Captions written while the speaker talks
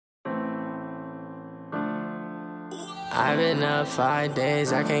I've been up 5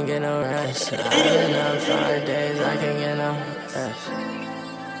 days, I can't get no rest. I've been up 5 days, I can't get no rest.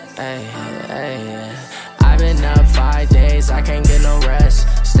 Hey, hey, yeah. I've been up 5 days, I can't get no rest.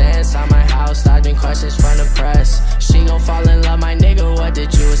 Stay inside my house, dodging questions from the press. She gon' fall in love, my nigga, what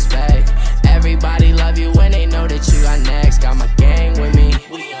did you expect? Everybody love you when they know that you got next. Got my gang with me,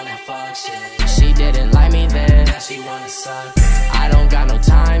 we on that fuck shit. She didn't like me then, now she wanna suck. I don't got no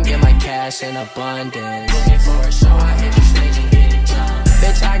time, get my cash in abundance. Looking for a show, I hit the stage and get it jumped.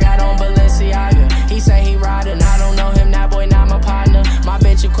 Bitch, I got on Balenciaga. He say he riding, I don't know him, that boy not my partner. My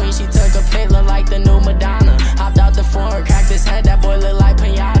bitch a queen, she took a pic, look like the new Madonna. Hopped out the Ford, cracked his head, that boy look like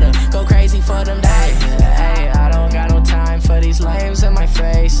Pinata. Go crazy for them days. Hey, I don't got no time for these lames in my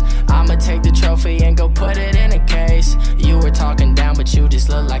face. I'ma take the trophy and go put it in a case. You were talking down, but you just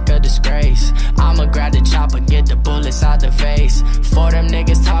look like a disgrace. I'ma grab the chopper, get the bullets out the face. For them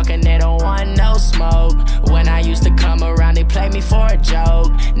niggas talking, they don't want no smoke. When I used to come around, they played me for a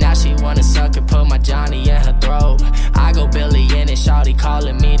joke. Now she wanna suck and put my Johnny in her throat. I go Billy in it, shawty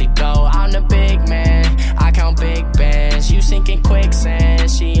calling me to go. I'm the big man, I count big bands. You sinking quicksand,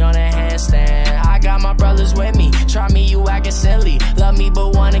 she on a handstand. I got my brothers with me, try me, you acting silly. Love me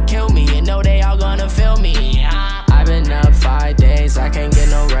but wanna kill me, and know they all gonna feel me. I've been up 5 days, I can't get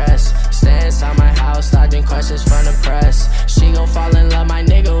no rest. Stay inside my house, dodging questions from the press. She gon' fall in love, my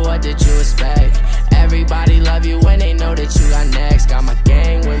nigga, what did you expect? Everybody love you when they know that you got next. Got my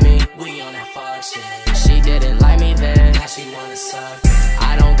gang with me, we on that fuck shit. She didn't like me then, now she wanna suck.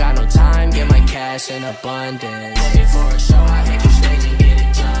 I don't got no time, get my cash in abundance.